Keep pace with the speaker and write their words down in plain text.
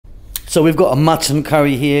So we've got a mutton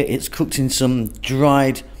curry here. It's cooked in some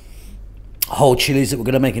dried whole chilies that we're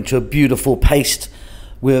going to make into a beautiful paste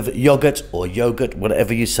with yogurt or yogurt,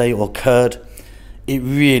 whatever you say, or curd. It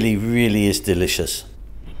really, really is delicious.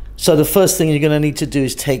 So the first thing you're going to need to do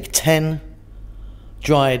is take 10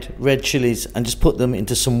 dried red chilies and just put them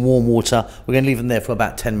into some warm water. We're going to leave them there for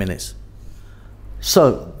about 10 minutes.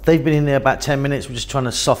 So they've been in there about 10 minutes. We're just trying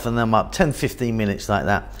to soften them up, 10-15 minutes like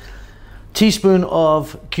that. Teaspoon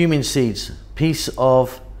of cumin seeds, piece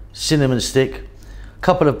of cinnamon stick,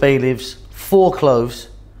 couple of bay leaves, 4 cloves,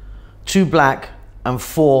 2 black and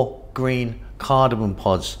 4 green cardamom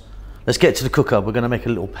pods. Let's get to the cooker. We're going to make a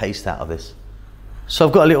little paste out of this. So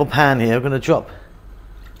I've got a little pan here. I'm going to drop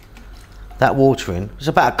that water in. It's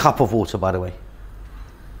about a cup of water, by the way.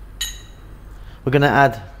 We're going to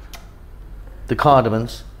add the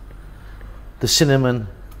cardamoms, the cinnamon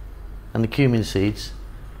and the cumin seeds,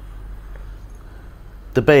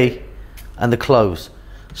 the bay and the cloves.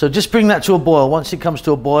 So just bring that to a boil. Once it comes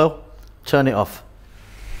to a boil, turn it off.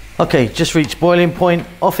 Okay, just reached boiling point,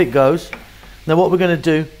 off it goes. Now what we're going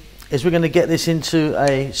to do is we're going to get this into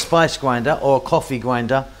a spice grinder or a coffee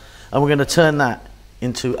grinder, and we're going to turn that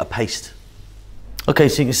into a paste. Okay,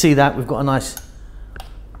 so you can see that we've got a nice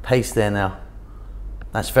paste there now.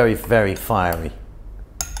 That's very, very fiery.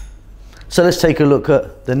 So let's take a look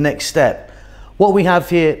at the next step. What we have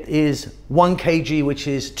here is 1 kg, which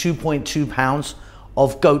is 2.2 pounds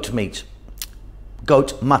of goat meat,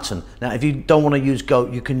 goat mutton. Now, if you don't want to use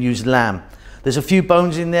goat, you can use lamb. There's a few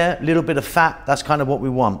bones in there, a little bit of fat. That's kind of what we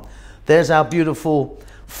want. There's our beautiful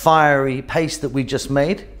fiery paste that we just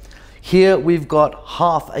made. Here we've got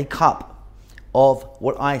half a cup of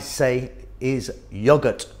what I say is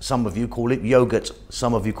yogurt. Some of you call it yogurt,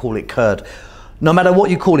 some of you call it curd. No matter what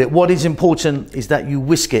you call it, what is important is that you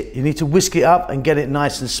whisk it. You need to whisk it up and get it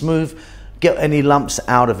nice and smooth, get any lumps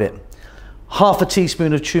out of it. Half a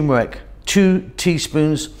teaspoon of turmeric, 2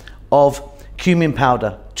 teaspoons of cumin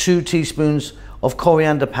powder, 2 teaspoons of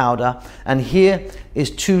coriander powder, and here is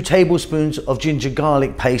 2 tablespoons of ginger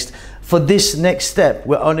garlic paste. For this next step,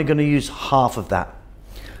 we're only going to use half of that.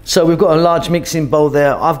 So we've got a large mixing bowl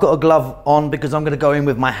there. I've got a glove on because I'm going to go in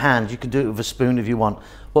with my hand. You can do it with a spoon if you want.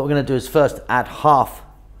 What we're going to do is first add half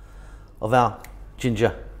of our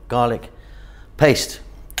ginger garlic paste,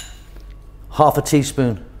 half a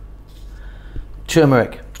teaspoon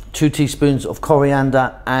turmeric, 2 teaspoons of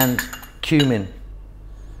coriander and cumin.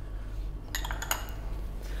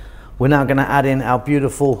 We're now going to add in our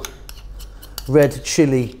beautiful red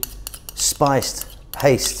chili spiced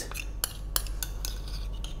paste.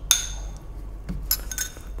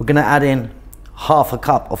 We're going to add in half a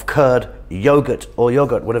cup of curd, yogurt or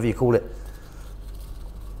yogurt, whatever you call it.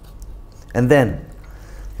 And then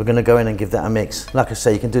we're going to go in and give that a mix. Like I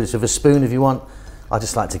say, you can do this with a spoon if you want. I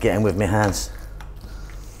just like to get in with my hands.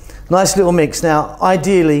 Nice little mix. Now,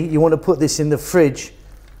 ideally, you want to put this in the fridge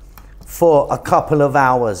for a couple of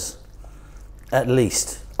hours at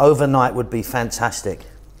least. Overnight would be fantastic.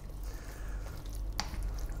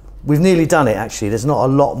 We've nearly done it actually. There's not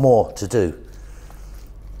a lot more to do.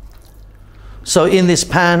 So in this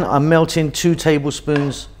pan, I'm melting 2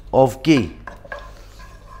 tablespoons of ghee.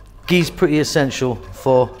 Ghee is pretty essential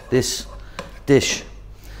for this dish.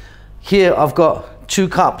 Here I've got 2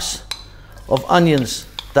 cups of onions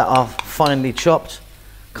that are finely chopped,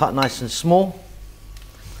 cut nice and small.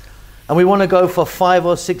 And we want to go for 5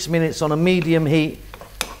 or 6 minutes on a medium heat.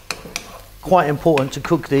 Quite important to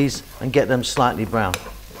cook these and get them slightly brown.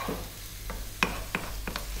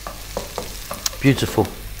 Beautiful.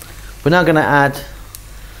 We're now going to add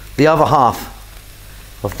the other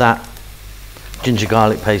half of that ginger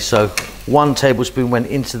garlic paste. So 1 tablespoon went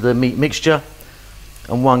into the meat mixture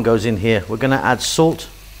and 1 goes in here. We're going to add salt.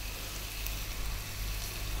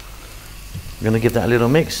 We're going to give that a little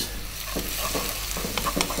mix.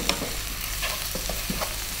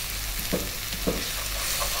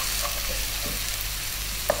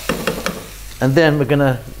 And then we're going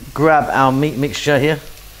to grab our meat mixture here,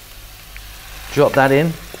 drop that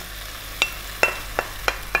in.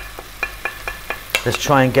 Let's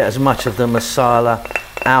try and get as much of the masala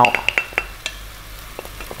out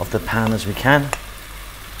of the pan as we can.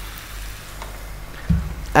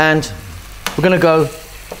 And we're going to go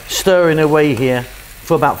stirring away here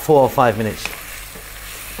for about 4 or 5 minutes.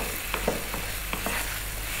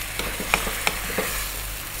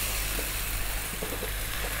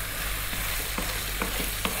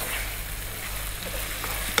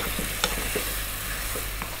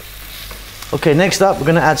 Okay, next up we're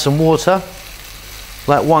going to add some water,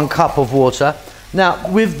 like 1 cup of water.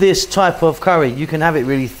 Now with this type of curry you can have it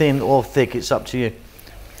really thin or thick, it's up to you.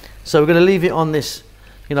 So we're going to leave it on this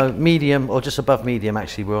you know, medium or just above medium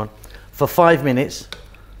actually we're on, for 5 minutes.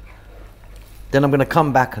 Then I'm going to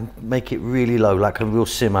come back and make it really low, like a real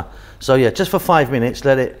simmer. So yeah, just for 5 minutes,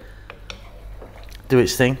 let it do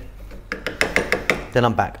its thing. Then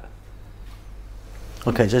I'm back.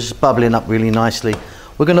 Okay, so it's just bubbling up really nicely.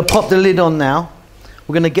 We're going to pop the lid on now.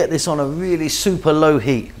 We're going to get this on a really super low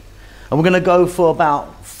heat. And we're going to go for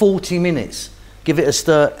about 40 minutes. Give it a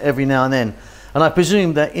stir every now and then. And I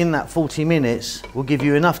presume that in that 40 minutes, will give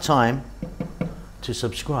you enough time to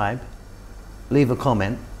subscribe, leave a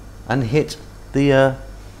comment, and hit the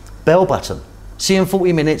bell button. See you in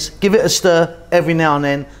 40 minutes. Give it a stir every now and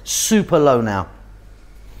then. Super low now.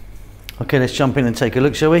 Okay, let's jump in and take a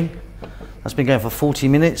look, shall we? That's been going for 40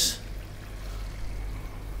 minutes.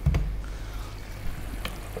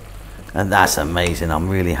 And that's amazing. I'm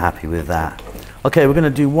really happy with that. Okay, we're going to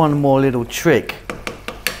do one more little trick.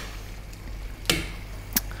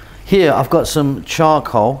 Here I've got some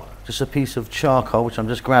charcoal, just a piece of charcoal, which I'm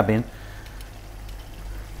just grabbing,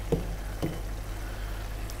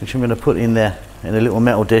 which I'm going to put in there in a little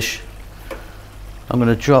metal dish. I'm going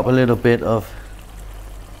to drop a little bit of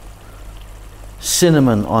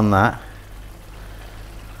cinnamon on that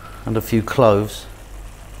and a few cloves.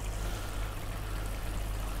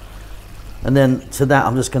 And then to that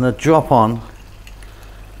I'm just going to drop on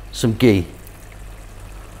some ghee,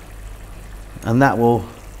 and that will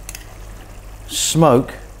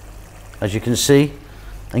smoke, as you can see,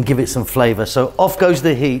 and give it some flavor. So off goes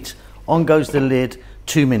the heat, on goes the lid,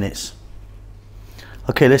 2 minutes.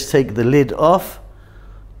 Okay, let's take the lid off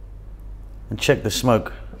and check the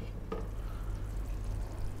smoke.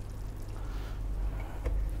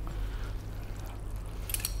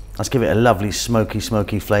 Let's give it a lovely smoky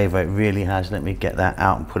flavor. It really has. Let me get that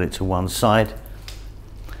out and put it to one side.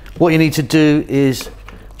 What you need to do is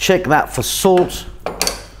check that for salt.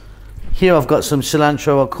 Here I've got some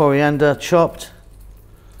cilantro or coriander chopped,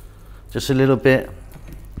 just a little bit.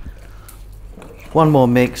 One more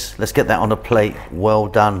mix. Let's get that on a plate. Well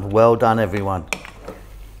done everyone.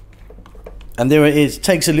 And there it is.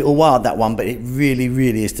 Takes a little while, that one, but it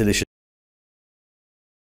really is delicious.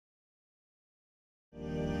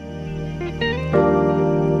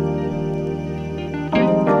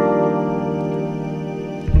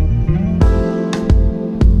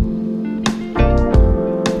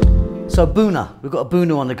 So BHUNA, we've got a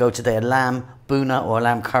BHUNA on the go today, a lamb BHUNA or a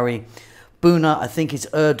lamb curry. BHUNA, I think it's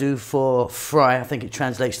Urdu for fry. I think it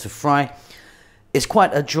translates to fry. It's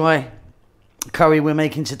quite a dry curry we're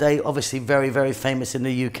making today. Obviously very famous in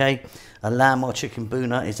the UK. A lamb or chicken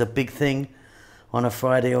BHUNA is a big thing on a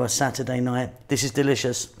Friday or a Saturday night. This is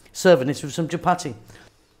delicious. Serving this with some chapati.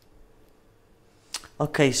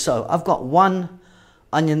 Okay, so I've got one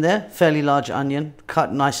onion there, fairly large onion,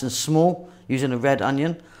 cut nice and small using a red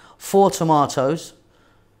onion. 4 tomatoes.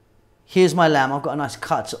 Here's my lamb. I've got a nice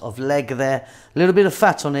cut of leg there. A little bit of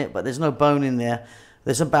fat on it, but there's no bone in there.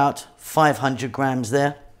 There's about 500 grams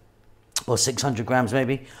there, or 600 grams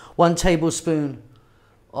maybe. 1 tablespoon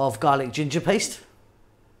of garlic ginger paste.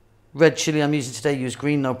 Red chili I'm using today, use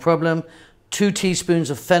green, no problem. 2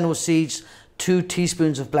 teaspoons of fennel seeds, 2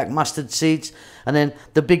 teaspoons of black mustard seeds, and then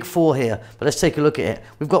the big 4 here. But let's take a look at it.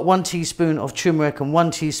 We've got 1 teaspoon of turmeric and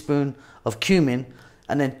 1 teaspoon of cumin,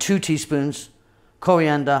 and then 2 teaspoons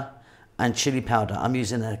coriander and chili powder. I'm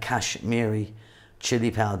using a Kashmiri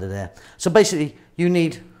chili powder there. So basically you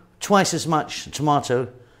need twice as much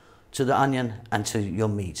tomato to the onion and to your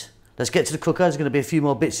meat. Let's get to the cooker. There's going to be a few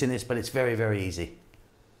more bits in this, but it's very easy.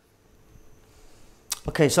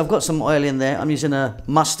 Okay, so I've got some oil in there. I'm using a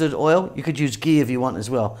mustard oil. You could use ghee if you want as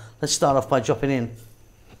well. Let's start off by dropping in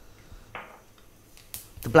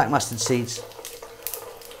the black mustard seeds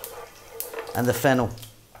and the fennel.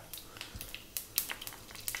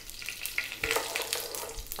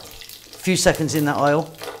 A few seconds in that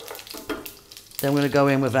oil. Then we're going to go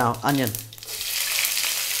in with our onion.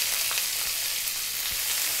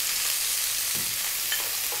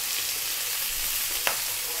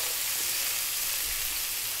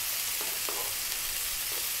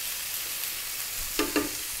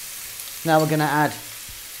 Now we're going to add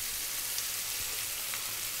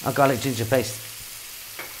our garlic ginger paste.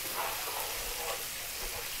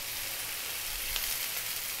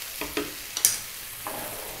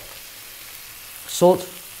 Salt.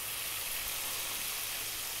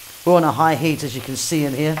 We're on a high heat, as you can see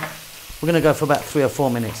in here. We're going to go for about 3 or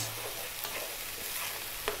 4 minutes.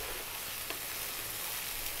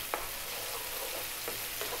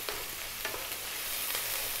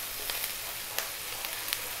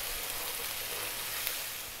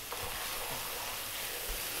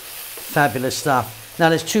 Fabulous stuff. Now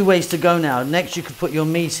there's 2 ways to go now. Next you could put your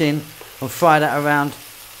meat in and fry that around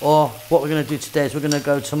Or what we're going to do today is we're going to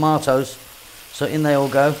go tomatoes. So in they all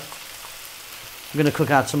go. We're going to cook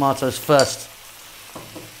our tomatoes first.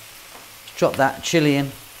 Drop that chilli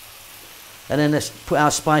in. And then let's put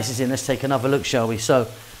our spices in. Let's take another look, shall we? So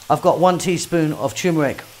I've got 1 teaspoon of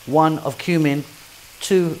turmeric, 1 of cumin,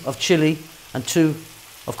 2 of chili, and 2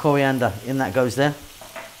 of coriander. In that goes there.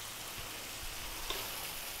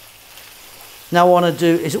 Now what I want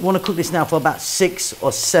to do is I want to cook this now for about 6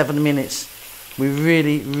 or 7 minutes. We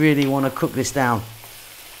really want to cook this down.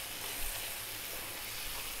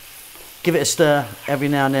 Give it a stir every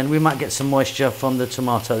now and then. We might get some moisture from the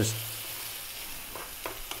tomatoes.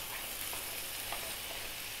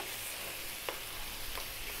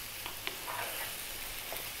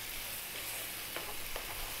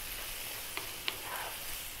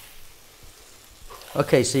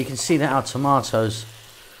 Okay, so you can see that our tomatoes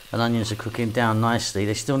and onions are cooking down nicely.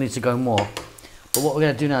 They still need to go more. But what we're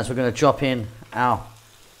going to do now is we're going to drop in our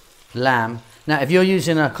lamb. Now, if you're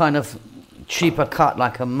using a kind of cheaper cut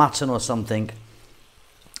like a mutton or something,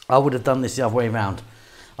 I would have done this the other way around.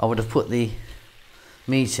 I would have put the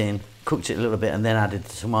meat in, cooked it a little bit, and then added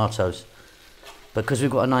the tomatoes. Because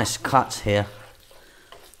we've got a nice cut here,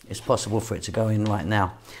 it's possible for it to go in right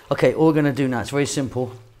now. Okay, all we're going to do now, it's very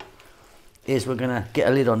simple, is we're going to get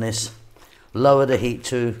a lid on this, lower the heat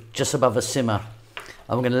to just above a simmer,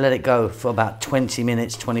 and we're going to let it go for about 20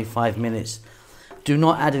 minutes, 25 minutes. Do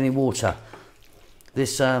not add any water.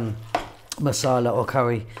 This masala or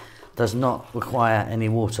curry does not require any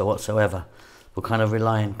water whatsoever. We're kind of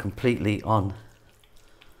relying completely on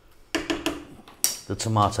the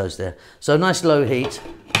tomatoes there. So nice low heat,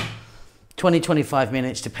 20-25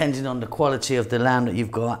 minutes, depending on the quality of the lamb that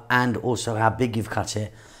you've got and also how big you've cut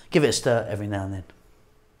it. Give it a stir every now and then.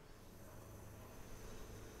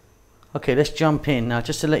 Okay, let's jump in now.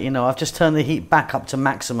 Just to let you know, I've just turned the heat back up to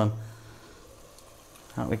maximum.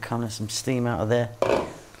 Out we come, there's some steam out of there.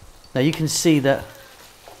 Now you can see that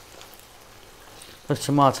those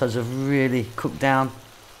tomatoes have really cooked down.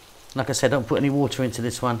 Like I said, don't put any water into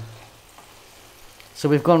this one. So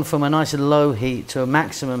we've gone from a nice low heat to a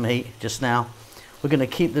maximum heat just now. We're going to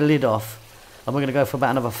keep the lid off and we're going to go for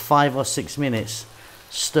about another 5 or 6 minutes,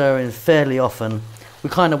 stirring fairly often. We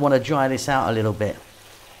kind of want to dry this out a little bit.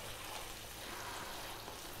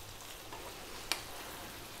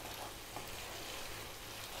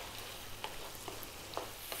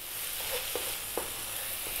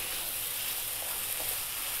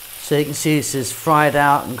 So you can see this is fried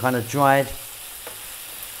out and kind of dried.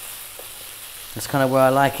 That's kind of where I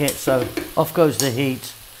like it. So off goes the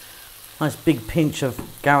heat. Nice big pinch of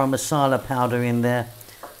garam masala powder in there,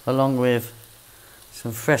 along with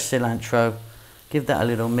some fresh cilantro. Give that a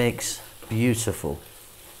little mix. Beautiful.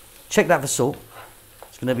 Check that for salt.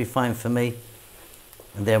 It's going to be fine for me.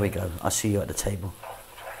 And there we go. I'll see you at the table.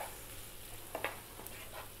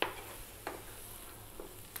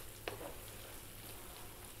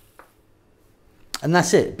 And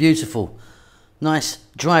that's it, beautiful. Nice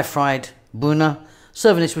dry fried BHUNA.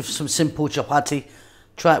 Serving this with some simple chapati.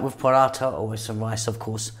 Try it with paratha or with some rice, of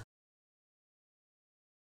course.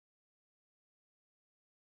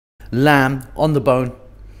 Lamb on the bone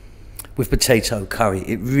with potato curry.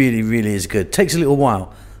 It really is good. Takes a little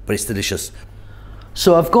while, but it's delicious.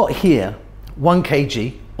 So I've got here 1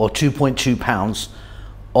 kg or 2.2 pounds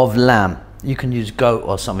of lamb. You can use goat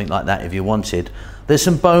or something like that if you wanted. There's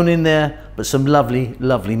some bone in there, but some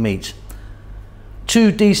lovely meat.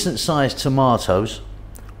 2 decent sized tomatoes,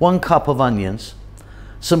 1 cup of onions,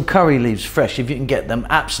 some curry leaves fresh if you can get them,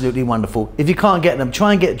 absolutely wonderful. If you can't get them,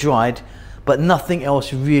 try and get dried, but nothing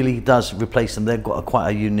else really does replace them. They've got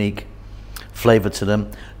quite a unique flavour to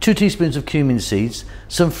them. 2 teaspoons of cumin seeds,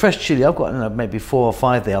 some fresh chilli. I've got maybe 4 or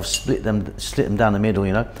 5 there. I've split them down the middle,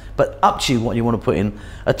 you know, but up to you what you want to put in.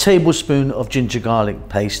 A tablespoon of ginger garlic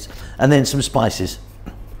paste, and then some spices.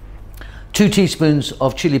 2 teaspoons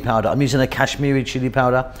of chili powder. I'm using a Kashmiri chili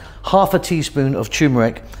powder. 1/2 teaspoon of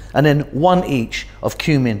turmeric, and then 1 each of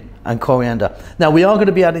cumin and coriander. Now we are going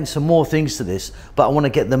to be adding some more things to this, but I want to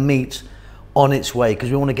get the meat on its way because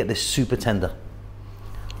we want to get this super tender.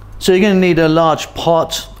 So you're going to need a large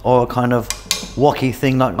pot or a kind of wok-y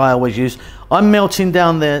thing like I always use. I'm melting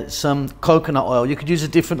down there some coconut oil. You could use a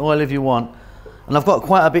different oil if you want. And I've got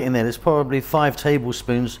quite a bit in there. There's probably 5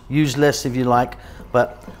 tablespoons. Use less if you like,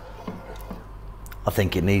 but I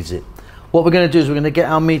think it needs it. What we're going to do is we're going to get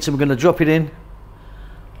our meat and we're going to drop it in.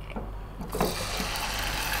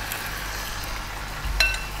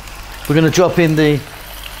 We're going to drop in the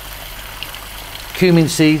cumin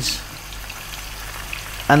seeds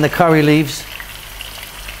and the curry leaves,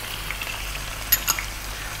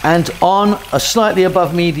 and on a slightly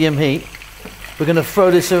above medium heat We're going to throw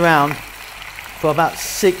this around for about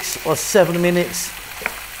 6 or 7 minutes.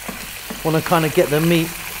 Want to kind of get the meat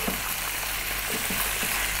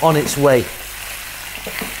on its way.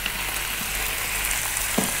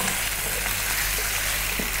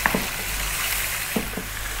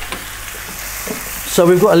 So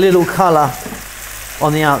we've got a little colour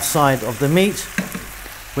on the outside of the meat.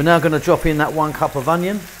 We're now going to drop in that 1 cup of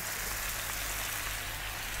onion.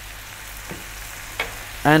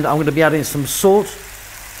 And I'm going to be adding some salt.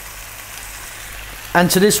 And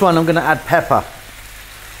to this one I'm going to add pepper.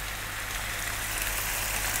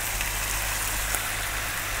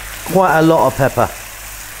 Quite a lot of pepper.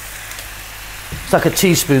 It's like a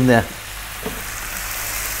teaspoon there.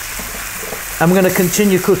 And we're going to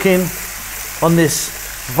continue cooking on this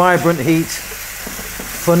vibrant heat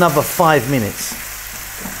for another 5 minutes.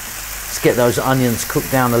 Let's get those onions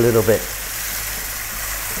cooked down a little bit.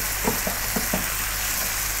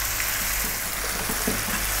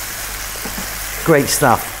 Great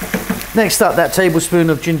stuff. Next up, that tablespoon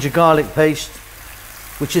of ginger garlic paste,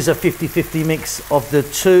 which is a 50-50 mix of the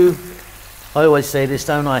two. I always say this,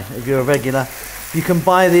 don't I, if you're a regular. You can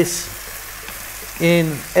buy this in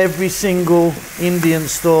every single Indian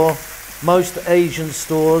store, most Asian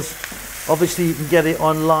stores. Obviously you can get it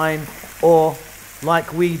online, or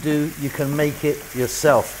like we do, you can make it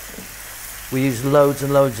yourself. We use loads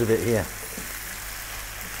and loads of it here.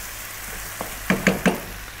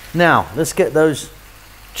 Now let's get those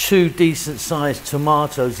 2 decent sized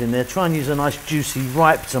tomatoes in there. Try and use a nice juicy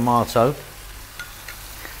ripe tomato.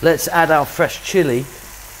 Let's add our fresh chili,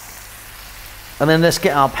 and then let's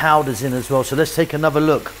get our powders in as well. So let's take another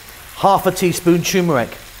look. 1/2 teaspoon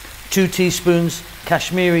turmeric, 2 teaspoons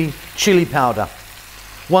Kashmiri chili powder,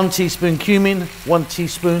 1 teaspoon cumin, 1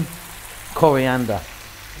 teaspoon coriander.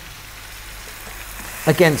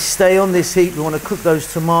 Again, stay on this heat. We want to cook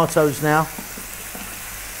those tomatoes now.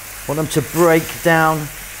 Want them to break down.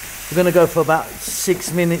 We're going to go for about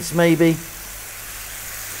 6 minutes maybe.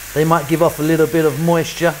 They might give off a little bit of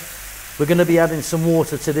moisture. We're going to be adding some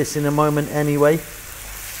water to this in a moment anyway.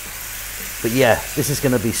 But yeah, this is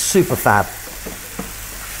going to be super fab.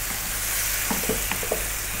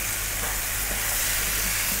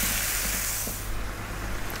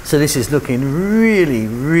 So this is looking really,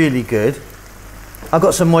 really good. I've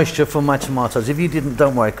got some moisture from my tomatoes. If you didn't,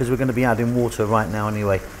 don't worry, because we're going to be adding water right now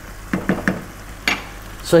anyway.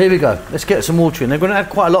 So here we go. Let's get some water in. They're going to add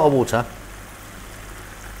quite a lot of water.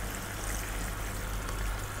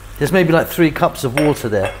 There's maybe like 3 cups of water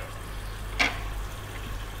there.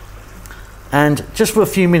 And just for a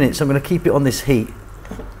few minutes, I'm going to keep it on this heat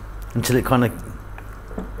until it kind of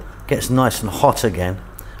gets nice and hot again.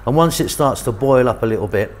 And once it starts to boil up a little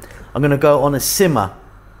bit, I'm going to go on a simmer,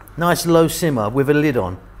 nice low simmer with a lid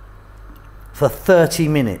on, for 30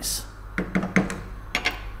 minutes.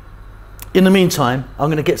 In the meantime, I'm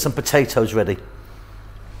going to get some potatoes ready.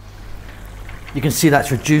 You can see that's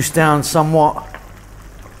reduced down somewhat.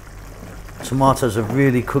 Tomatoes are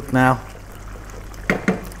really cooked now.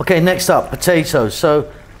 Okay, next up, potatoes. So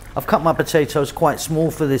I've cut my potatoes quite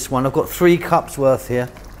small for this one. I've got 3 cups worth here.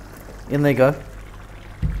 In they go.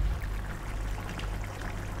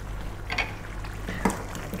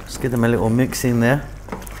 Let's give them a little mix in there.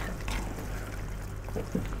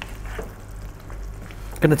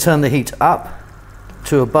 Going to turn the heat up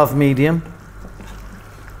to above medium.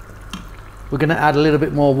 We're going to add a little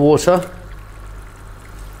bit more water.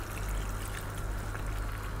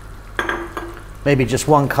 Maybe just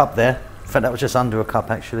 1 cup there. In fact, that was just under a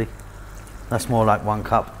cup actually. That's more like 1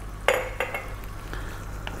 cup.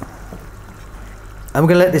 And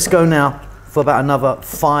we're going to let this go now for about another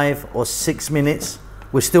 5 or 6 minutes.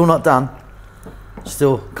 We're still not done.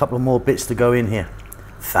 Still a couple of more bits to go in here.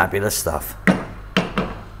 Fabulous stuff.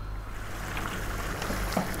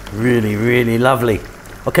 Really, really lovely.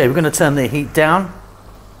 Okay, we're going to turn the heat down.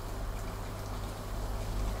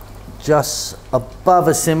 Just above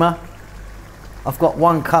a simmer. I've got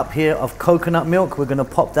 1 cup here of coconut milk. We're going to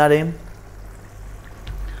pop that in.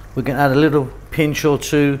 We're going to add a little pinch or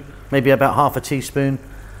 2, maybe about 1/2 teaspoon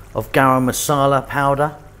of garam masala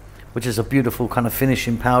powder, which is a beautiful kind of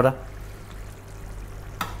finishing powder.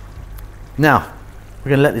 Now, we're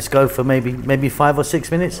going to let this go for maybe 5 or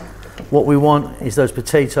 6 minutes. What we want is those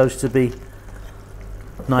potatoes to be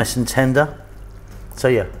nice and tender. So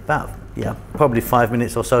yeah, probably 5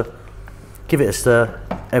 minutes or so. Give it a stir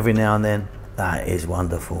every now and then. That is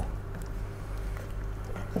wonderful.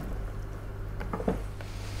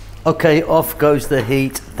 Okay, off goes the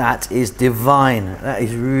heat. That is divine. That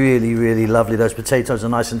is really, really lovely. Those potatoes are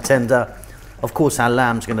nice and tender. Of course, our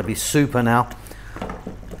lamb's going to be super now.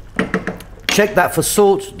 Check that for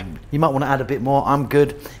salt. You might want to add a bit more. I'm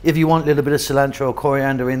good. If you want a little bit of cilantro or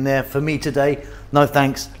coriander in there, for me today, no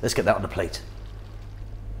thanks. Let's get that on the plate.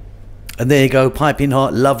 And there you go, piping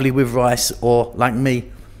hot, lovely with rice, or like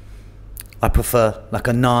me, I prefer like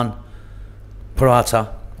a naan,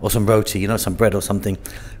 paratha, or some roti, you know, some bread or something.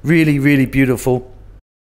 Really, really beautiful.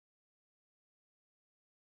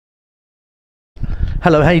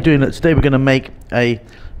 Hello, how you doing? Today we're going to make a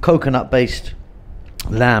coconut-based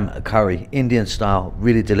lamb curry, Indian style,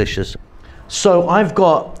 really delicious. So I've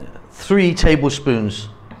got 3 tablespoons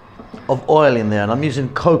of oil in there, and I'm using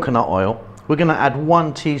coconut oil. We're going to add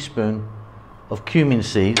 1 teaspoon of cumin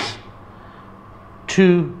seeds,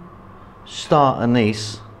 2 star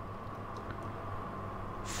anise,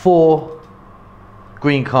 4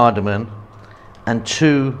 green cardamom, and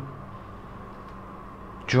 2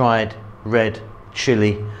 dried red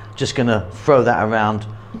chili. Just going to throw that around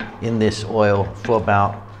in this oil for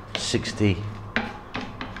about 60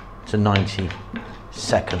 to 90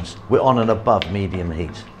 seconds. We're on and above medium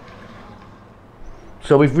heat.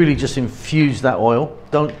 So we've really just infused that oil.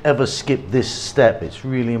 Don't ever skip this step, it's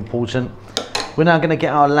really important. We're now going to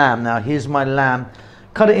get our lamb. Now here's my lamb.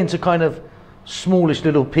 Cut it into kind of smallish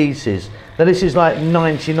little pieces. Now this is like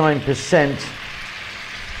 99%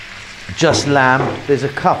 just lamb. There's a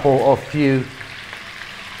couple of few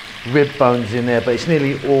rib bones in there, but it's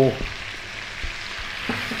nearly all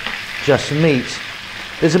just meat.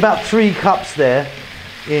 There's about 3 cups there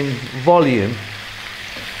in volume,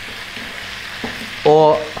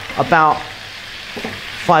 or about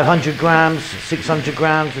 500 grams, 600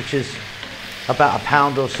 grams, which is about a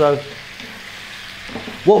pound or so.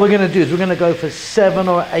 What we're going to do is we're going to go for 7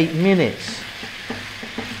 or 8 minutes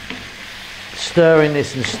stirring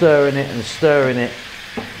this and stirring it and stirring it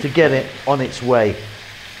to get it on its way.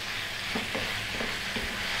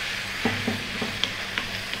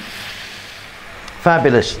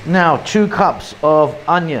 Fabulous. Now 2 cups of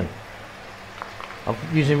onion. I'm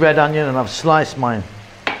using red onion and I've sliced mine.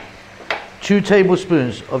 2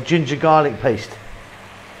 tablespoons of ginger garlic paste,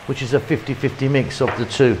 which is a 50-50 mix of the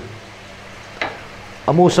 2.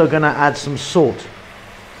 I'm also going to add some salt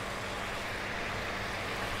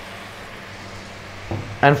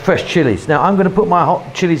and fresh chilies. Now I'm going to put my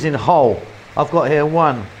chilies in whole. I've got here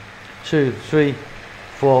 1, 2, 3,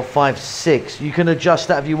 4, 5, 6. You can adjust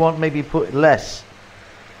that if you want, maybe put less.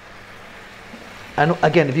 And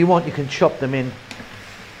again, if you want, you can chop them in.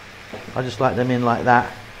 I just like them in like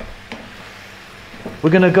that. We're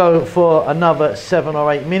going to go for another 7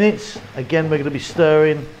 or 8 minutes. Again, we're going to be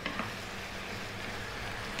stirring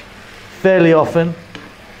fairly often,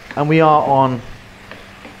 and we are on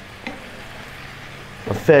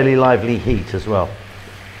a fairly lively heat as well.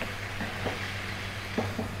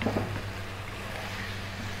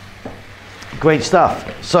 Great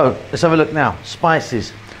stuff. So let's have a look now.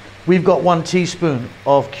 Spices. We've got 1 teaspoon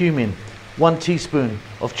of cumin, 1 teaspoon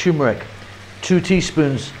of turmeric, 2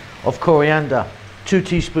 teaspoons of coriander, 2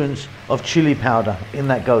 teaspoons of chili powder. In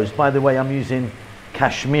that goes. By the way, I'm using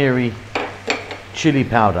Kashmiri chili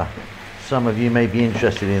powder. Some of you may be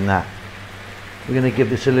interested in that. We're going to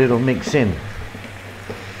give this a little mix in.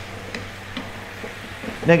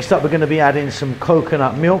 Next up, we're going to be adding some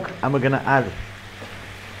coconut milk, and we're going to add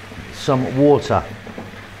some water.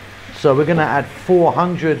 So we're going to add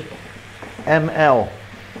 400 ml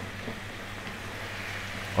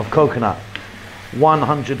of coconut,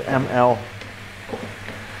 100 ml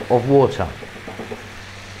of water.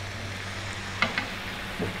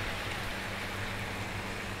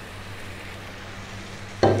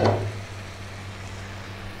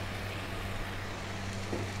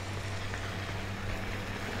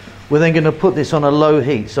 We're then going to put this on a low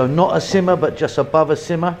heat, so not a simmer, but just above a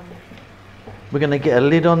simmer. We're going to get a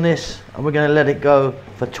lid on this, and we're going to let it go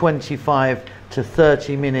for 25 to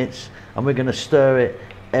 30 minutes, and we're going to stir it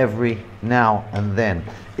every now and then.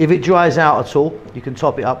 If it dries out at all, you can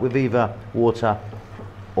top it up with either water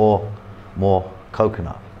or more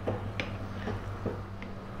coconut.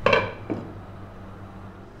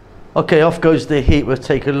 Okay, off goes the heat. We'll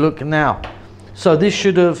take a look now. So this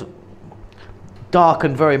should have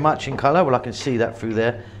darkened very much in color. Well, I can see that through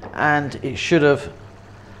there, and it should have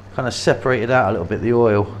kind of separated out a little bit, the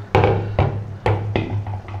oil.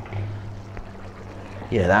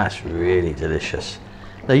 Yeah, that's really delicious.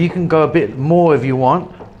 Now you can go a bit more if you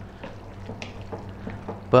want,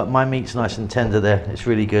 but my meat's nice and tender there. It's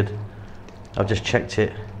really good. I've just checked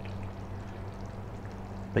it.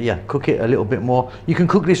 But yeah, cook it a little bit more. You can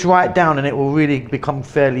cook this right down and it will really become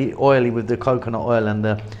fairly oily with the coconut oil and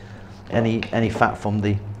the any fat from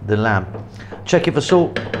the lamb. Check it for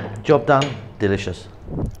salt. Job done. Delicious.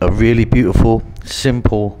 A really beautiful,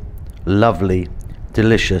 simple, lovely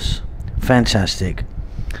delicious, fantastic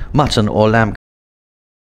mutton or lamb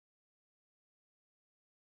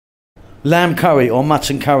curry or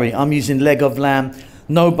mutton curry. I'm using leg of lamb,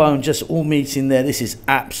 no bone, just all meat in there. This is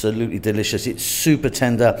absolutely delicious. It's super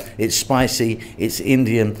tender, it's spicy, it's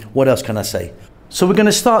Indian. What else can I say? So we're going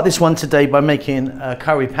to start this one today by making a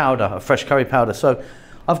curry powder, a fresh curry powder. So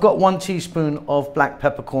I've got 1 teaspoon of black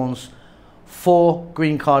peppercorns, 4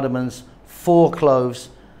 green cardamoms, 4 cloves,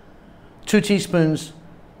 2 teaspoons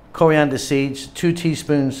coriander seeds, 2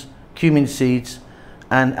 teaspoons cumin seeds,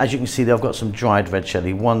 and as you can see there, I've got some dried red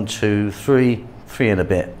chilli, 1, 2, 3 and a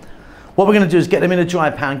bit. What we're going to do is get them in a dry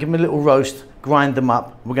pan, give them a little roast, grind them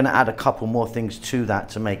up. We're going to add a couple more things to that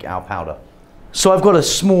to make our powder. So I've got a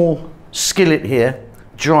small skillet here,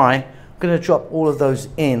 dry. I'm going to drop all of those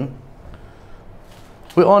in.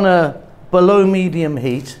 We're on a below medium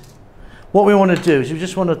heat. What we want to do is we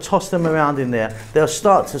just want to toss them around in there. They'll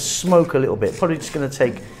start to smoke a little bit, probably just going to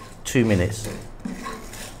take 2 minutes.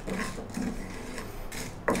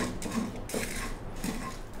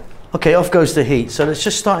 Okay, off goes the heat. So it's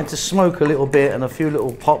just starting to smoke a little bit and a few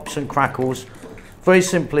little pops and crackles. Very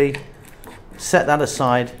simply, set that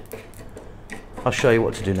aside. I'll show you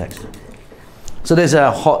what to do next. So there's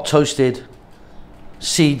our hot toasted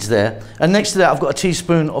seeds there. And next to that, I've got a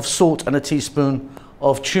teaspoon of salt and a teaspoon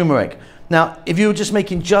of turmeric. Now, if you were just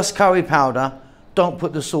making just curry powder, don't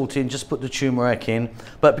put the salt in, just put the turmeric in.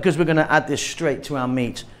 But because we're going to add this straight to our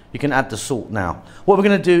meat, you can add the salt now. What we're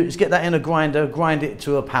going to do is get that in a grinder, grind it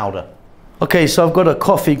to a powder. Okay, so I've got a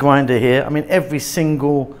coffee grinder here. I mean, every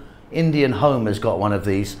single Indian home has got one of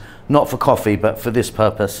these. Not for coffee, but for this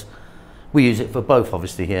purpose. We use it for both,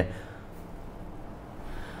 obviously, here.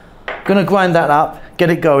 Going to grind that up, get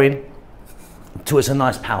it going until it's a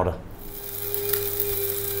nice powder.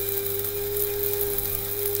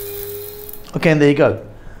 Okay, and there you go.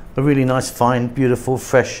 A really nice, fine, beautiful,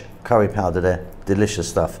 fresh curry powder there. Delicious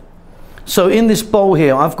stuff. So in this bowl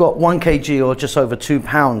here, I've got 1 kg or just over 2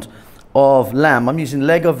 pounds of lamb. I'm using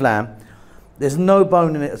leg of lamb. There's no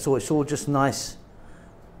bone in it at all. It's all just nice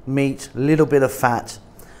meat, a little bit of fat.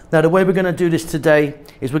 Now the way we're going to do this today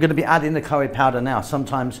is we're going to be adding the curry powder now.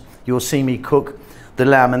 Sometimes you'll see me cook the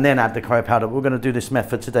lamb and then add the curry powder. We're going to do this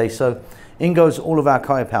method today. So in goes all of our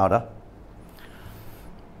curry powder.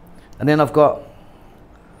 And then I've got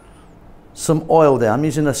some oil there. I'm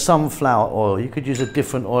using a sunflower oil. You could use a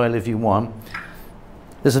different oil if you want.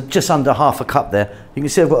 There's just under half a cup there. You can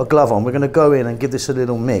see I've got a glove on. We're going to go in and give this a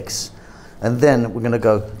little mix, and then we're going to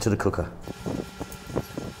go to the cooker.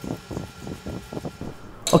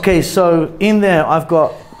 Okay, so in there I've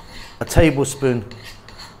got a tablespoon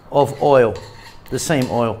of oil, the same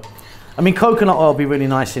oil. I mean, coconut oil will be really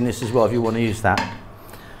nice in this as well if you want to use that.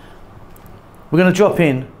 We're going to drop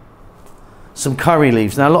in some curry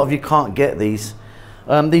leaves. Now a lot of you can't get these.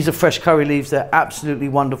 These are fresh curry leaves. They're absolutely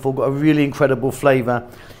wonderful, got a really incredible flavor.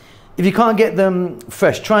 If you can't get them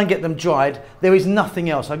fresh, try and get them dried. There is nothing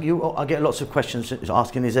else. I get lots of questions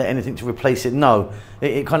asking, is there anything to replace it? No,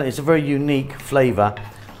 it's a very unique flavor.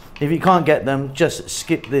 If you can't get them, just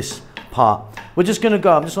skip this part. We're just going to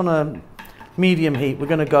go, I'm just on a medium heat. We're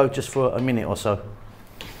going to go just for a minute or so.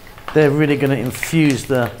 They're really going to infuse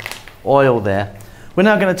the oil there. We're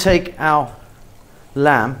now going to take our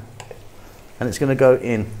lamb and it's going to go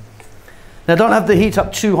in. Now don't have the heat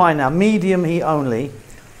up too high now, medium heat only.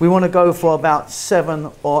 We want to go for about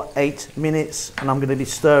 7 or 8 minutes, and I'm going to be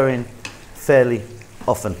stirring fairly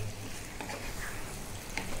often.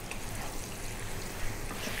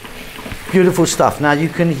 Beautiful stuff. Now you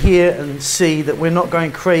can hear and see that we're not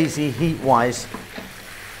going crazy heat wise.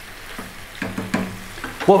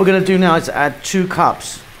 What we're going to do now is add 2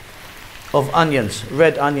 cups of onions,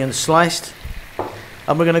 red onions sliced,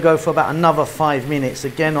 and we're going to go for about another 5 minutes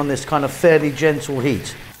again on this kind of fairly gentle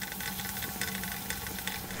heat.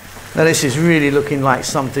 Now this is really looking like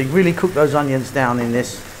something. Really cook those onions down in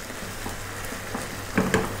this.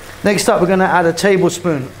 Next up, we're going to add a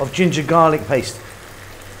tablespoon of ginger garlic paste.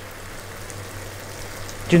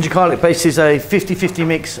 Ginger garlic paste is a 50-50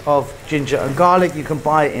 mix of ginger and garlic. You can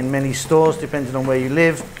buy it in many stores depending on where you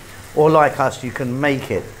live, or like us, you can make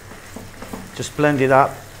it. Just blend it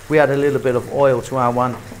up. We add a little bit of oil to our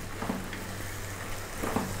one.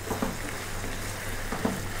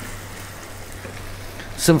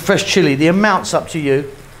 Some fresh chili. The amount's up to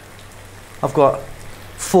you. I've got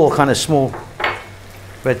 4 kind of small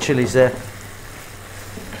red chilies there.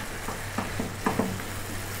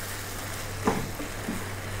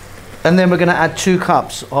 And then we're going to add 2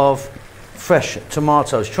 cups of fresh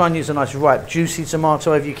tomatoes. Try and use a nice ripe juicy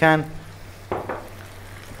tomato if you can.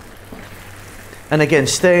 And again,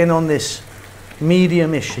 staying on this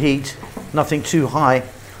medium-ish heat. nothing too high.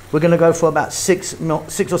 We're going to go for about 6 or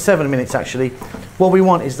 7 minutes actually. What we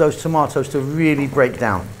want is those tomatoes to really break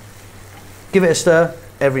down. Give it a stir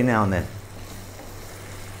every now and then.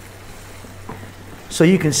 So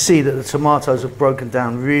you can see that the tomatoes have broken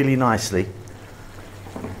down really nicely.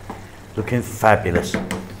 Looking fabulous.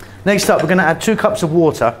 Next up, we're going to add 2 cups of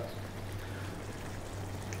water.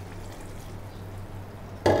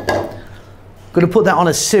 Going to put that on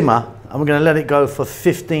a simmer and we're going to let it go for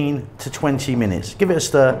 15 to 20 minutes. Give it a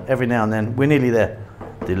stir every now and then. We're nearly there.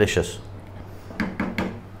 Delicious.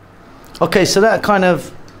 Okay, so that kind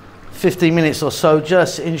of 15 minutes or so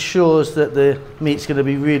just ensures that the meat's going to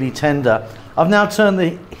be really tender. I've now turned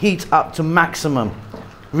the heat up to maximum,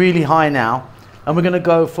 really high now, and we're going to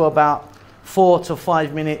go for about 4 to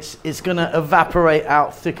 5 minutes. It's going to evaporate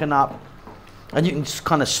out, thicken up, and you can just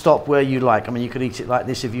kind of stop where you like. I mean, you could eat it like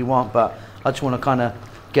this if you want, but I just want to kind of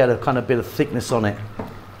get a kind of bit of thickness on it.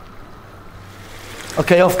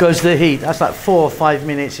 Okay, off goes the heat. That's like 4 or 5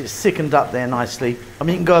 minutes. It's thickened up there nicely. I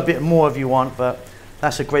mean, you can go a bit more if you want, but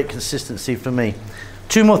that's a great consistency for me.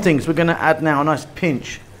 2 more things. We're going to add now a nice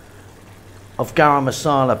pinch of garam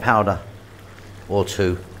masala powder, or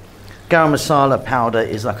 2. Garam masala powder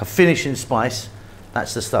is like a finishing spice.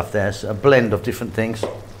 That's the stuff there. It's a blend of different things.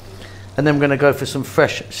 And then we're going to go for some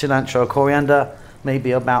fresh cilantro coriander,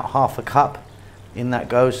 maybe about half a cup. In that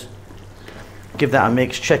goes. Give that a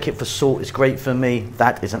mix. Check it for salt. It's great for me.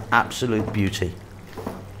 That is an absolute beauty.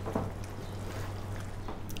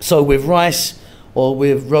 So with rice or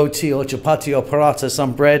with roti or chapati or paratha,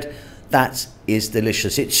 some bread, that is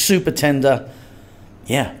delicious. It's super tender.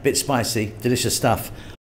 Yeah, bit spicy. Delicious stuff.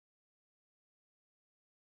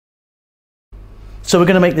 So we're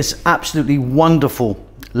going to make this absolutely wonderful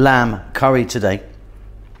lamb curry today.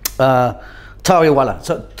 Tari wala.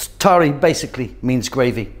 So tari basically means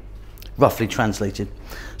gravy, roughly translated.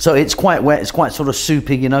 So it's quite wet, it's quite sort of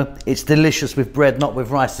soupy, you know. It's delicious with bread, not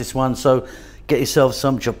with rice, this one. So get yourself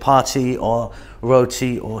some chapati or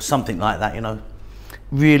roti or something like that, you know.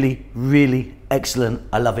 Really, really excellent.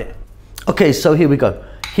 I love it. Okay, so here we go.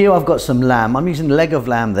 Here I've got some lamb. I'm using leg of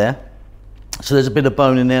lamb there. So there's a bit of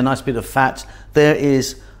bone in there, nice bit of fat. There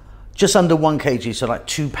is just under 1 kg, so like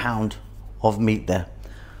 2 pounds of meat there.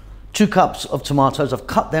 2 cups of tomatoes. I've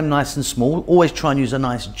cut them nice and small. Always try and use a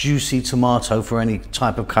nice juicy tomato for any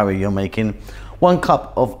type of curry you're making. 1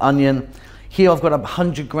 cup of onion. Here I've got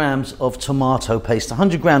 100 grams of tomato paste.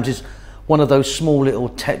 100 grams is one of those small little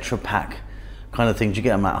Tetra Pak kind of things. You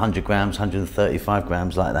get them at 100 grams, 135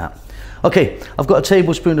 grams, like that. Okay, I've got a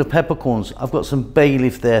tablespoon of peppercorns. I've got some bay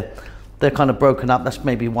leaf there. They're kind of broken up. That's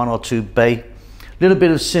maybe 1 or 2 bay. A little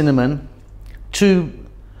bit of cinnamon. 2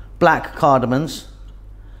 black cardamons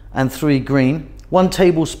and 3 green. 1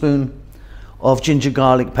 tablespoon of ginger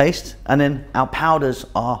garlic paste. And then our powders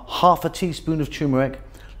are half a teaspoon of turmeric,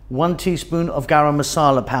 1 teaspoon of garam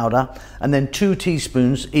masala powder, and then 2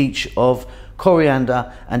 teaspoons each of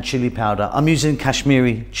coriander and chili powder. I'm using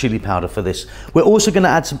Kashmiri chili powder for this. We're also going to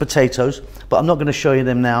add some potatoes, but I'm not going to show you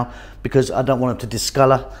them now because I don't want them to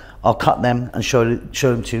discolor. I'll cut them and show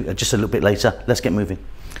them to you just a little bit later. Let's get moving.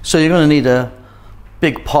 So you're going to need a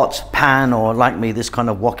big pot, pan, or like me, this kind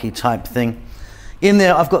of wok type thing. In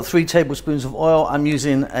there, I've got 3 tablespoons of oil. I'm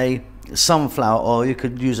using a sunflower oil. You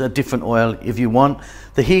could use a different oil if you want.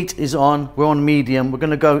 The heat is on. We're on medium. We're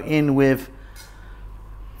going to go in with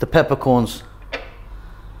the peppercorns,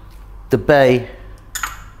 the bay,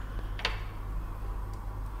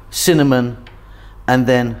 cinnamon, and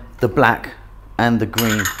then the black and the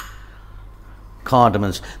green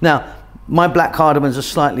cardamons. Now, my black cardamons are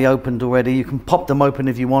slightly opened already. You can pop them open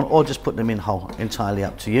if you want, or just put them in whole. Entirely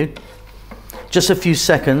up to you. Just a few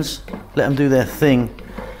seconds. Let them do their thing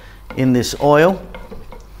in this oil.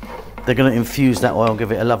 They're going to infuse that oil,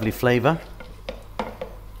 give it a lovely flavor.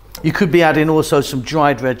 You could be adding also some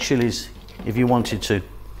dried red chilies if you wanted to.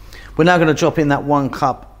 We're now going to drop in that 1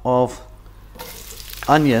 cup of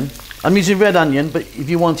onion. I'm using red onion, but if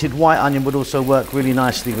you wanted white onion would also work really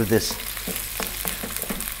nicely with this.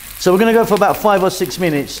 So we're going to go for about 5 or 6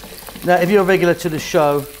 minutes. Now, if you're a regular to the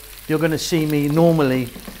show, you're going to see me normally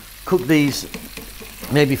cook these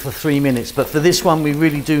maybe for 3 minutes. But for this one, we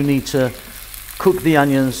really do need to cook the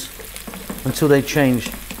onions until they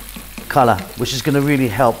change color, which is going to really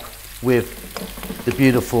help with the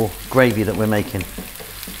beautiful gravy that we're making.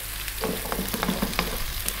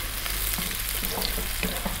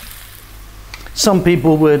 Some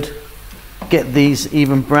people would get these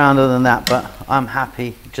even browner than that, but I'm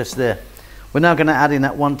happy just there. We're now going to add in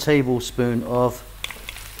that 1 tablespoon of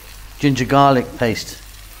ginger garlic paste.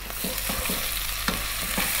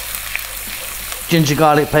 Ginger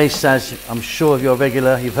garlic paste, as I'm sure if you're a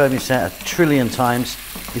regular, you've heard me say it a trillion times,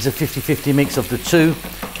 is a 50-50 mix of the two.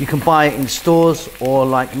 You can buy it in stores, or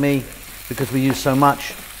like me, because we use so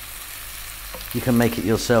much, you can make it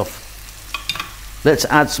yourself. Let's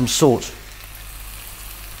add some salt.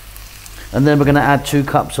 And then we're going to add 2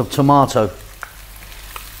 cups of tomato.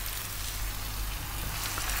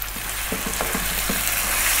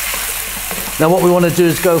 Now what we want to do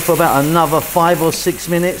is go for about another 5 or 6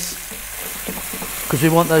 minutes, because we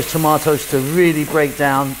want those tomatoes to really break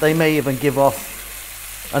down. They may even give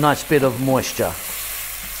off a nice bit of moisture.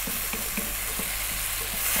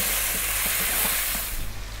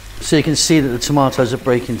 So you can see that the tomatoes are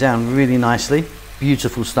breaking down really nicely.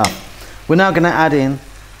 Beautiful stuff. We're now going to add in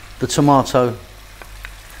the tomato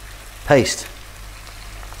paste.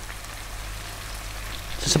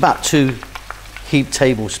 Just about 2 heaped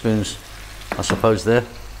tablespoons, I suppose, there.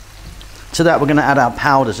 To that we're going to add our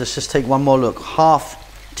powders. Let's just take one more look. 1/2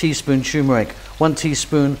 teaspoon turmeric, 1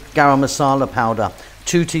 teaspoon garam masala powder,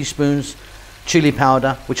 2 teaspoons chili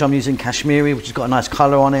powder, which I'm using Kashmiri, which has got a nice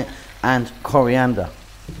colour on it, and coriander.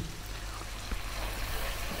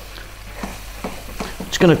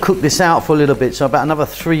 Just going to cook this out for a little bit, so about another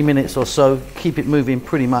 3 minutes or so. Keep it moving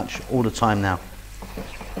pretty much all the time now.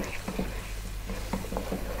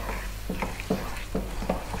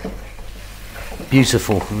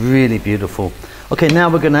 Beautiful, really beautiful. Okay, now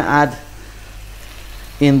we're going to add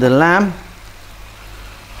in the lamb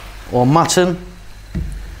or mutton.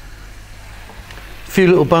 A few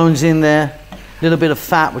little bones in there, a little bit of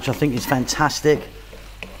fat, which I think is fantastic.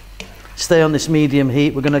 Stay on this medium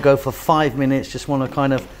heat. We're going to go for 5 minutes. Just want to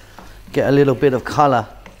kind of get a little bit of colour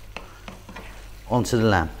onto the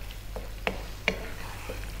lamb.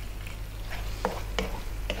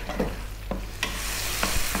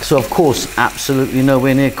 So of course, absolutely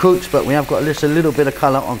nowhere near cooked, but we have got just a little bit of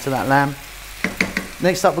colour onto that lamb.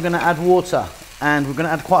 Next up, we're going to add water, and we're going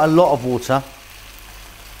to add quite a lot of water.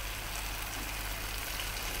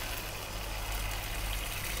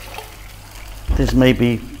 There's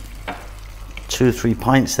maybe 2 or 3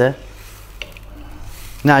 pints there.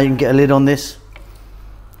 Now you can get a lid on this,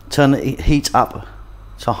 turn the heat up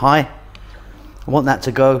to high. I want that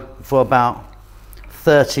to go for about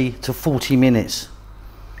 30 to 40 minutes.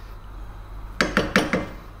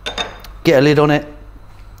 Get a lid on it,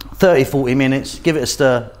 30-40 minutes, give it a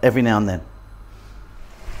stir every now and then.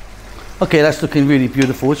 Okay, that's looking really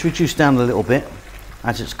beautiful. It's reduced down a little bit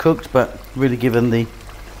as it's cooked, but really given the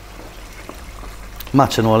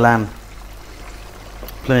mutton or lamb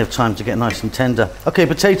plenty of time to get nice and tender. Okay,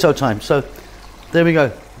 potato time. So there we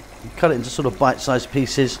go. Cut it into sort of bite-sized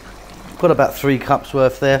pieces. Got about 3 cups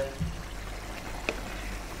worth there.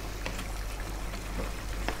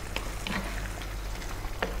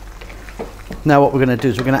 Now what we're going to do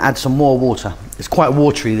is we're going to add some more water. It's quite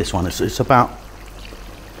watery, this one. It's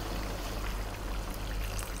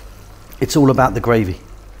all about the gravy.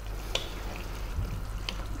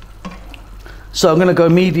 So I'm going to go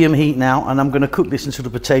medium heat now, and I'm going to cook this until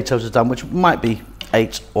the potatoes are done, which might be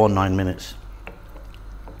 8 or 9 minutes.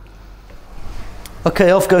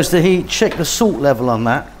 Okay, off goes the heat. Check the salt level on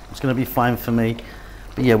that. It's going to be fine for me.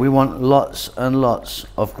 But yeah, we want lots and lots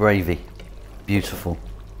of gravy. Beautiful.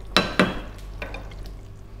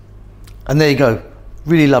 And there you go,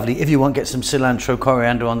 really lovely. If you want, get some cilantro,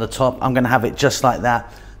 coriander on the top. I'm going to have it just like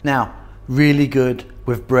that. Now, really good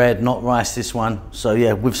with bread, not rice, this one. So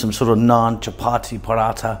yeah, with some sort of naan, chapati,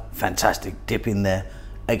 paratha, fantastic dip in there.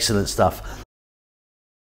 Excellent stuff.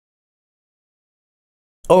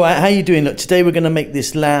 All right, how you doing? Look, today we're going to make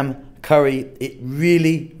this lamb curry. It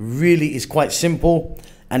really, really is quite simple,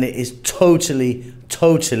 and it is totally,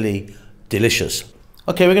 totally delicious.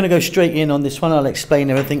 Okay, we're going to go straight in on this one. I'll explain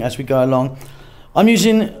everything as we go along. I'm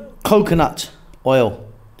using coconut oil,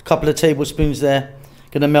 a couple of tablespoons there.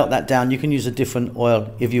 Going to melt that down. You can use a different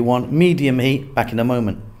oil if you want. Medium heat, back in a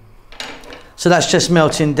moment. So that's just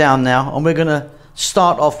melting down now, and we're going to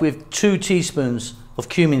start off with 2 teaspoons of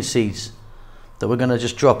cumin seeds that we're going to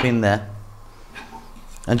just drop in there.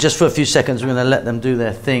 And just for a few seconds, we're going to let them do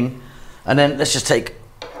their thing. And then let's just take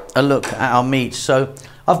a look at our meat. So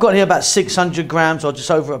I've got here about 600 grams or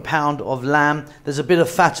just over a pound of lamb. There's a bit of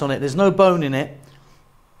fat on it. There's no bone in it,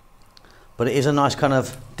 but it is a nice kind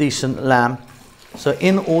of decent lamb. So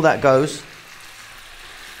in all that goes.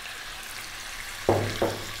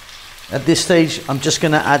 At this stage, I'm just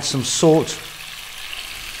going to add some salt.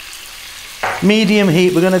 Medium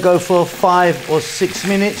heat, we're going to go for 5 or 6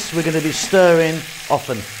 minutes. We're going to be stirring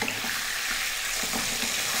often.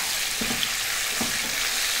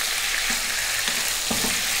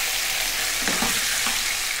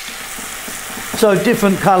 So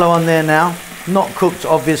different colour on there now. not cooked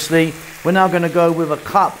obviously. We're now going to go with a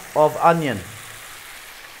cup of onion.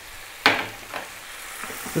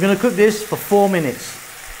 We're going to cook this for 4 minutes.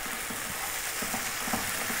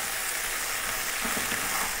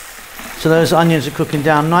 So those onions are cooking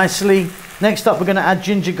down nicely. Next up, we're going to add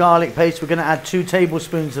ginger garlic paste. We're going to add 2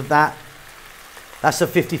 tablespoons of that. That's a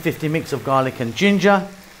 50-50 mix of garlic and ginger.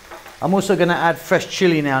 I'm also going to add fresh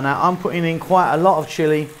chili now. Now I'm putting in quite a lot of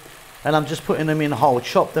chili, and I'm just putting them in whole.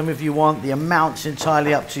 Chop them if you want. The amount's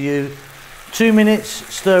entirely up to you. 2 minutes,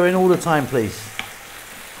 stirring all the time, please.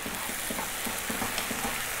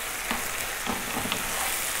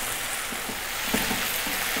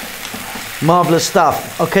 Marvelous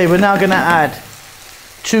stuff. Okay, we're now going to add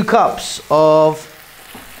 2 cups of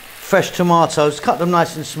fresh tomatoes. Cut them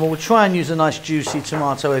nice and small. Try and use a nice juicy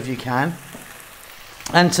tomato if you can.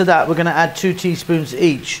 And to that, we're going to add 2 teaspoons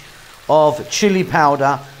each of chili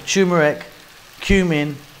powder, turmeric,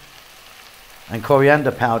 cumin, and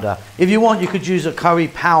coriander powder. If you want, you could use a curry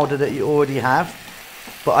powder that you already have,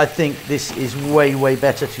 but I think this is way, way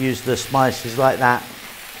better to use the spices like that.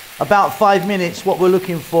 About 5 minutes, what we're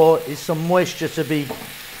looking for is some moisture to be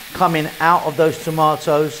coming out of those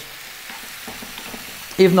tomatoes.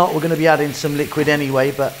 If not, we're going to be adding some liquid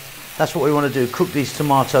anyway, but that's what we want to do, cook these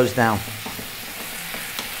tomatoes down.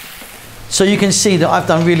 So you can see that I've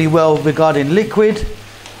done really well regarding liquid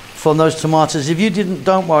from those tomatoes. If you didn't,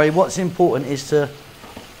 don't worry. What's important is to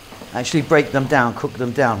actually break them down, cook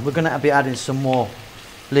them down. We're going to be adding some more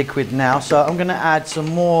liquid now. So I'm going to add some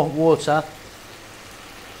more water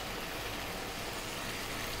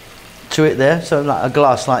to it there, so like a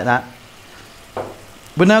glass like that.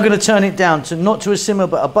 We're now going to turn it down to not to a simmer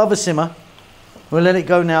but above a simmer. We'll let it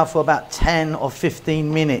go now for about 10 or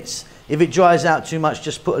 15 minutes. If it dries out too much,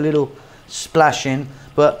 just put a little splash in,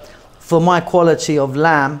 but for my quality of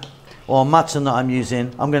lamb or mutton that I'm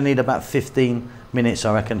using, I'm going to need about 15 minutes,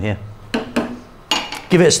 I reckon, here.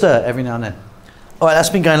 Give it a stir every now and then. All right, that's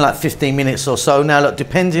been going like 15 minutes or so. Now look,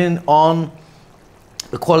 depending on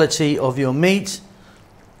the quality of your meat,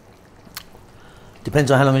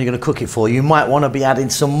 depends on how long you're going to cook it for. You might want to be adding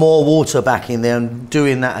some more water back in there and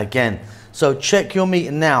doing that again. So check your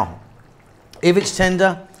meat now. If it's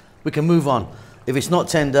tender, we can move on. If it's not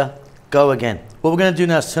tender, go again. What we're going to do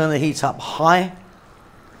now is turn the heat up high.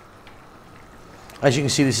 As you can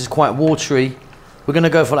see, this is quite watery. We're going to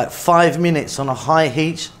go for like 5 minutes on a high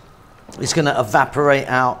heat. It's going to evaporate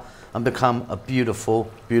out and become a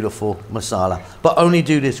beautiful, beautiful masala. But only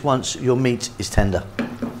do this once your meat is tender.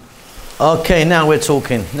 Okay, now we're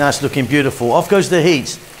talking. Now it's looking beautiful. Off goes the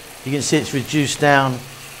heat. You can see it's reduced down,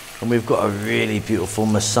 and we've got a really beautiful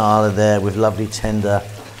masala there with lovely tender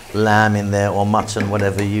lamb in there, or mutton,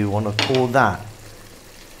 whatever you want to call that.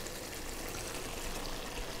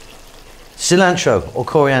 Cilantro or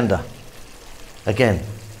coriander. Again,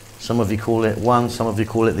 some of you call it one, some of you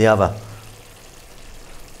call it the other.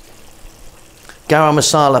 Garam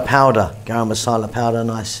masala powder. Garam masala powder,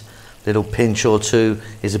 nice little pinch or two,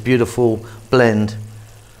 is a beautiful blend,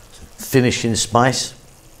 finishing spice.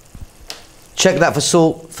 Check that for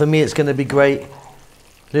salt. For me, it's going to be great.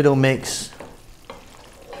 Little mix.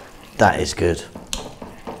 That is good.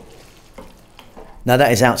 Now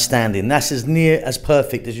that is outstanding. That's as near as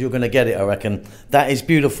perfect as you're going to get it, I reckon. That is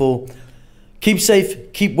beautiful. Keep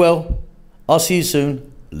safe, keep well. I'll see you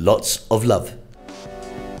soon. Lots of love.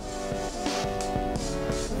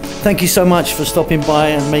 Thank you so much for stopping by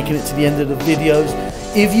and making it to the end of the videos.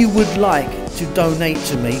 If you would like to donate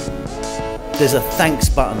to me, there's a thanks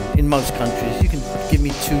button in most countries. You can give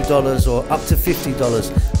me $2 or up to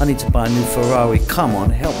 $50. I need to buy a new Ferrari. Come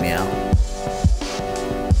on, help me out.